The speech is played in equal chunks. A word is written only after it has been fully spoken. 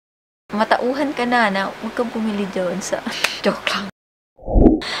matauhan ka na huwag kang bumili doon sa joke lang.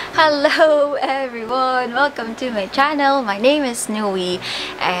 Hello everyone! Welcome to my channel. My name is Nuie.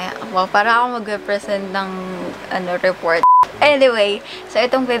 Para ako mag-represent ng report. Anyway, so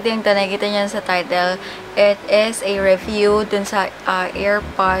itong video yung nakikita niyo sa title, it is a review dun sa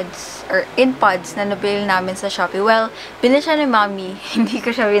Airpods or InPods na nabili namin sa Shopee. Well, binili siya ni Mommy. Hindi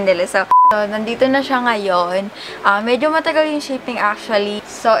ko siya binili. So, nandito na siya ngayon. Medyo matagal yung shipping actually.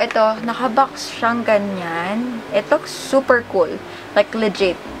 So, ito, nakabox siyang ganyan. It looks super cool. Like,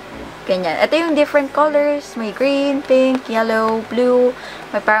 legit. Ganyan. Ito yung different colors. May green, pink, yellow, blue.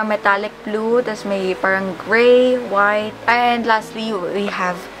 May parang metallic blue. Tapos may parang gray, white. And lastly, we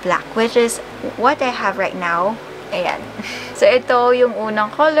have black. Which is what I have right now. Ayan. So, ito yung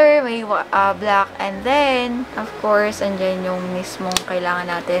unang color. May black. And then, of course, andyan yung mismong kailangan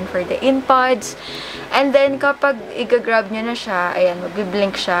natin for the InPods. And then, kapag i-grab nyo na siya, ayan,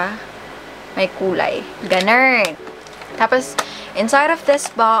 mag-blink siya. May kulay. Ganun. Tapos, inside of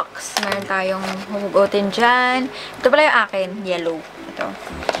this box, meron tayong humugutin dyan. Ito pala yung akin, yellow. Ito.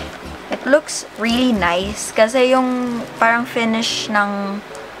 It looks really nice. Kasi yung parang finish ng,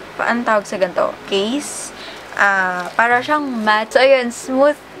 paano tawag sa ganito? Case. Para siyang matte. So, ayun,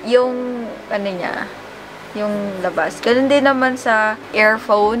 smooth yung, niya, yung labas. Ganun din naman sa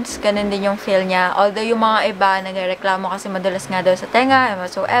earphones. Ganun din yung feel niya. Although yung mga iba, nagreklamo kasi madalas nga daw sa tenga, and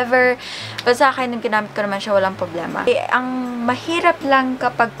whatsoever. But sa akin, nung ginamit ko naman siya, walang problema. Ang mahirap lang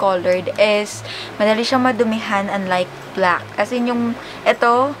kapag colored is, madali siyang madumihan unlike black. Kasi yung,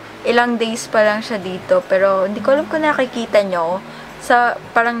 ito, ilang days pa lang siya dito. Pero, hindi ko alam kung nakikita nyo. Sa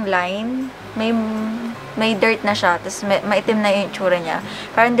parang line, may dirt na siya, tapos maitim na yung itsura niya.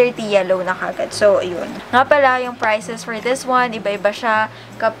 Parang dirty yellow na kagad. So, ayun. Nga pala, yung prices for this one, iba-iba siya.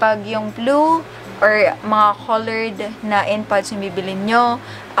 Kapag yung blue or mga colored na InPods yung bibilin nyo,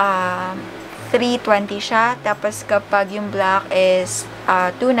 $320 siya. Tapos, kapag yung black is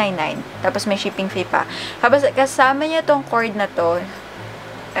 $299. Tapos, may shipping fee pa. Tapos, kasama niya tong cord na to.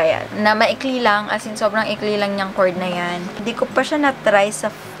 Ayan, na maikli lang, as in sobrang ikli lang niyang cord na yan. Hindi ko pa siya na-try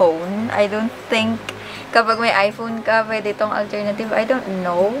sa phone. I don't think, kapag may iPhone ka, pwede itong alternative. I don't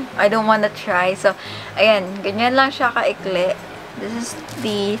know. I don't wanna try. So, ayan, ganyan lang siya kaikli. This is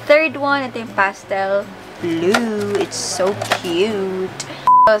the third one. Ito yung pastel blue. It's so cute.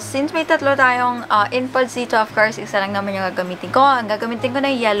 So, since may tatlo tayong InPods dito, of course, isa lang naman yung gagamitin ko. Ang gagamitin ko na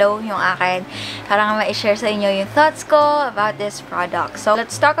yellow, yung akin. Para nga ma-share sa inyo yung thoughts ko about this product. So,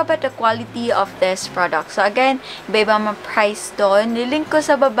 let's talk about the quality of this product. So, again, iba-iba mga price doon. Nilink ko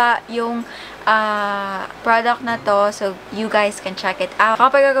sa baba yung product na to. So, you guys can check it out.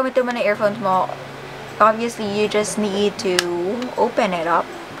 Kapag gagamitin mo na earphones mo, obviously, you just need to open it up.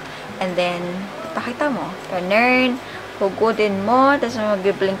 And then, pakita mo. Ganun. Hugutin mo, tapos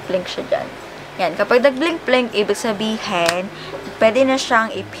mag-blink-blink siya dyan. Yan. Kapag nag-blink-blink, ibig sabihin, pwede na siyang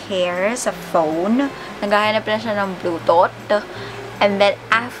i-pair sa phone. Naghahanap na siya ng Bluetooth. And then,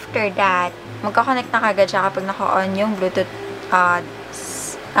 after that, magkakonect na kagad siya kapag naka-on yung Bluetooth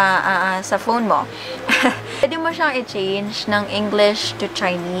sa phone mo. Pwede mo siyang i-change ng English to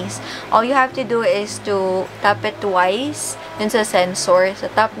Chinese. All you have to do is to tap it twice dun sa sensor. So,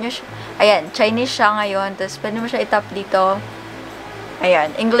 tap nyo siya. Ayan, Chinese siya ngayon. Tapos, pwede mo siya i-tap dito. Ayan,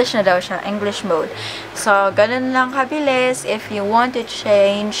 English na daw siya. English mode. So, ganun lang kabilis if you want to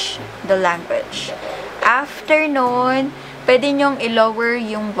change the language. After nun, pwede nyong i-lower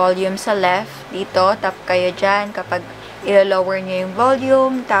yung volume sa left. Dito, tap kayo dyan kapag i-lower nyo yung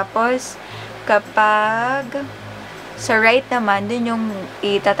volume. Tapos, kapag sa right naman, dun yung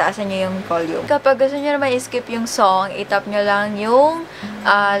itataasan nyo yung volume. Kapag gusto nyo naman i-skip yung song, itap nyo lang yung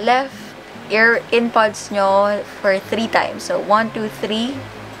left ear InPods nyo for 3 times. So, 1, 2, 3,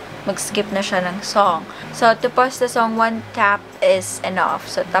 mag-skip na siya ng song. So, to pause the song, 1 tap is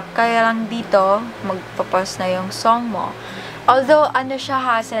enough. So, tap kaya lang dito, magpa-pause na yung song mo. Although, ano siya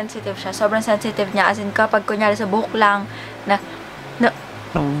ha, sensitive siya. Sobrang sensitive niya. As in, kapag kunyari sa buhok lang,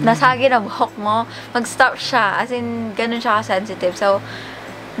 nasagi na buhok mo, mag-stop siya. As in, ganun siya ka-sensitive. So,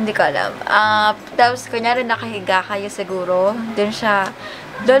 hindi ko alam. Tapos, kunyari nakahiga kayo siguro,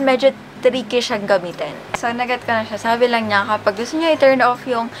 doon medyo tricky siyang gamitin. So, nagat ko na siya. Sabi lang niya, kapag gusto niyo i-turn off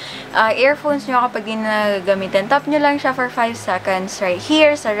yung earphones niyo kapag di na gamitin, tap niyo lang siya for 5 seconds right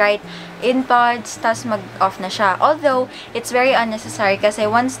here sa right in pods, tapos mag-off na siya. Although, it's very unnecessary kasi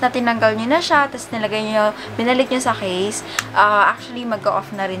once na tinanggal nyo na siya, tapos binalik nyo sa case, actually mag-off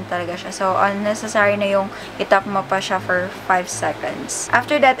na rin talaga siya. So, unnecessary na yung itap mo pa siya for 5 seconds.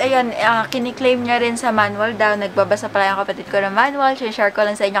 After that, ayun, kiniklaim niya rin sa manual daw. Nagbabasa pala yung kapatid ko ng manual. Share ko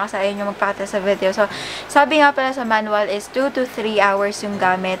lang sa inyo kasi ayun yung magpakita sa video. So, sabi nga pala sa manual is 2 to 3 hours yung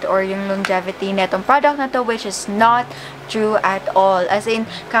gamit or yung longevity na itong product na to, which is not true at all. As in,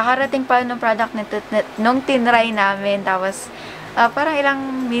 kakarating pa ng product nung tinry namin, tapos parang ilang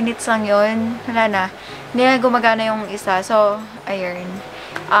minutes lang yun. Wala na. Hindi na gumagana yung isa. So, ayun.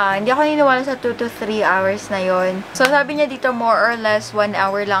 Hindi ako niniwala sa 2 to 3 hours na yun. So, sabi niya dito, more or less 1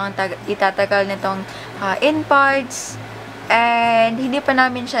 hour lang ang itatagal nitong in pods. And, hindi pa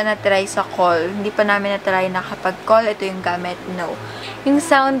namin siya na-try sa call. Hindi pa namin na-try na kapag call, ito yung gamit. No. Yung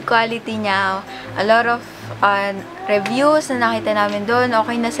sound quality niya, a lot of reviews na nakita namin doon,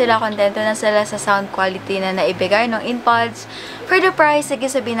 okay na sila, kontento na sila sa sound quality na naibigay ng in-pods. For the price, sige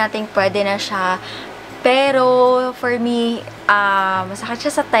sabihin natin pwede na siya. Pero, for me, masakit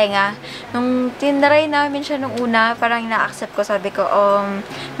siya sa tenga. Nung tinry namin siya nung una, parang na-accept ko, sabi ko,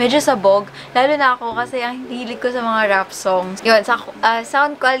 medyo sabog. Lalo na ako kasi ang hilig ko sa mga rap songs. Yun, sa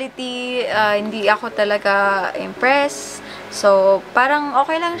sound quality, hindi ako talaga impressed. So, parang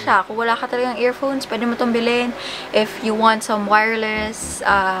okay lang siya. Kung wala ka talagang earphones, pwede mo itong bilhin. If you want some wireless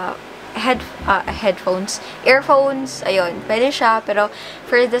headphones, earphones, ayun, pwede siya. Pero,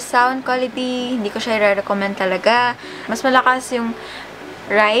 for the sound quality, hindi ko siya i-recommend talaga. Mas malakas yung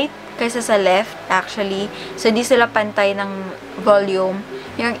right kaysa sa left, actually. So, hindi sila pantay ng volume.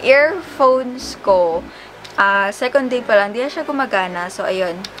 Yung earphones ko, second day pa lang, hindi na siya gumagana. So,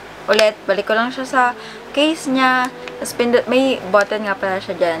 ayun. Ulit, balik ko lang siya sa case niya. Tapos, may button nga pala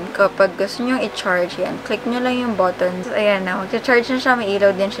siya dyan. Kapag gusto nyo i-charge yan, click nyo lang yung button. So, ayan na. Mag-charge na siya, may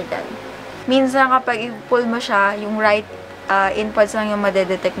ilaw din siya dyan. Minsan, kapag i-pull mo siya, yung right inputs lang yung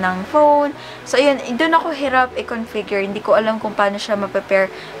madedetect ng phone. So, ayun. Doon ako hirap i-configure. Hindi ko alam kung paano siya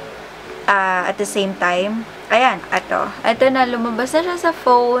ma-prepare at the same time. Ayan, ito. Ito na, lumabas na siya sa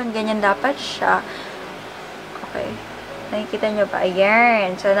phone. Ganyan dapat siya. Okay. Nakikita nyo ba?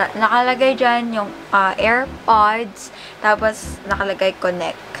 Ayan. So, nakalagay dyan yung Airpods. Tapos, nakalagay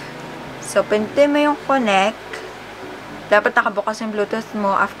connect. So, pindutin mo yung connect. Dapat nakabukas yung Bluetooth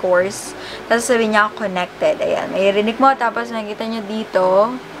mo, of course. Tapos, sabi niya connected. Ayan. May rinig mo. Tapos, nakikita nyo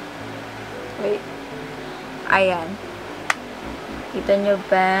dito. Wait. Ayan. Kita nyo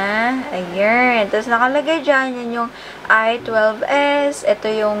ba? Ayan. Tapos, nakalagay dyan. Yan yung i12s.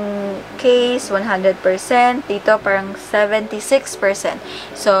 Ito yung case, 100%. Dito, parang 76%.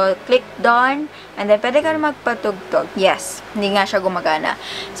 So, click done. And then, pwede ka na magpatugtog. Yes. Hindi nga siya gumagana.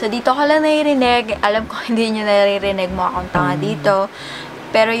 So, dito ko lang naririnig. Alam ko, hindi nyo naririnig mo akong tanga dito.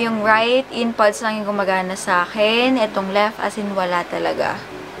 Pero, yung right inputs lang yung gumagana sa akin. Itong left, as in, wala talaga.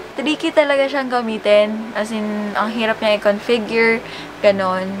 Tricky talaga siyang gamitin. As in, ang hirap niya i-configure.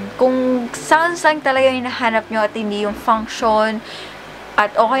 Ganon. Kung sounds lang talaga yung hinahanap nyo at hindi yung function,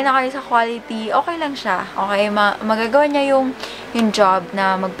 at okay na kayo sa quality, okay lang siya. Okay, magagawa niya yung job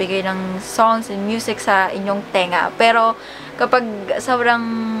na magbigay ng songs and music sa inyong tenga. Pero, kapag sobrang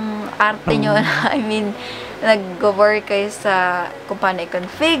arte nyo, I mean, nag-work kayo sa kung paano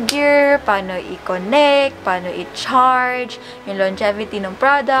i-configure, paano i-connect, paano i-charge, yung longevity ng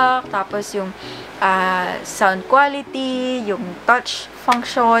product, tapos yung sound quality, yung touch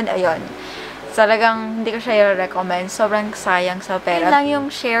function, ayun. Talagang hindi ko siya i-recommend. Sobrang sayang sa pera. Yun lang yung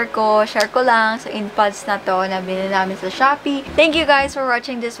share ko lang sa in-pods na to na binili namin sa Shopee. Thank you guys for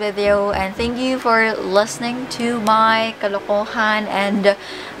watching this video and thank you for listening to my kalokohan and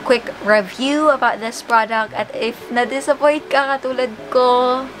quick review about this product. At if na-disappoint ka katulad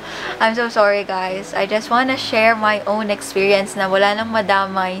ko, I'm so sorry guys. I just wanna share my own experience na wala nang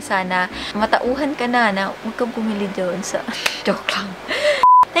madamay. Sana matauhan ka na huwag kang bumili doon sa joke lang.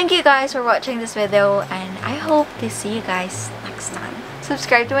 Thank you guys for watching this video and I hope to see you guys next time.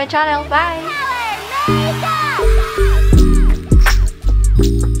 Subscribe to my channel. Bye!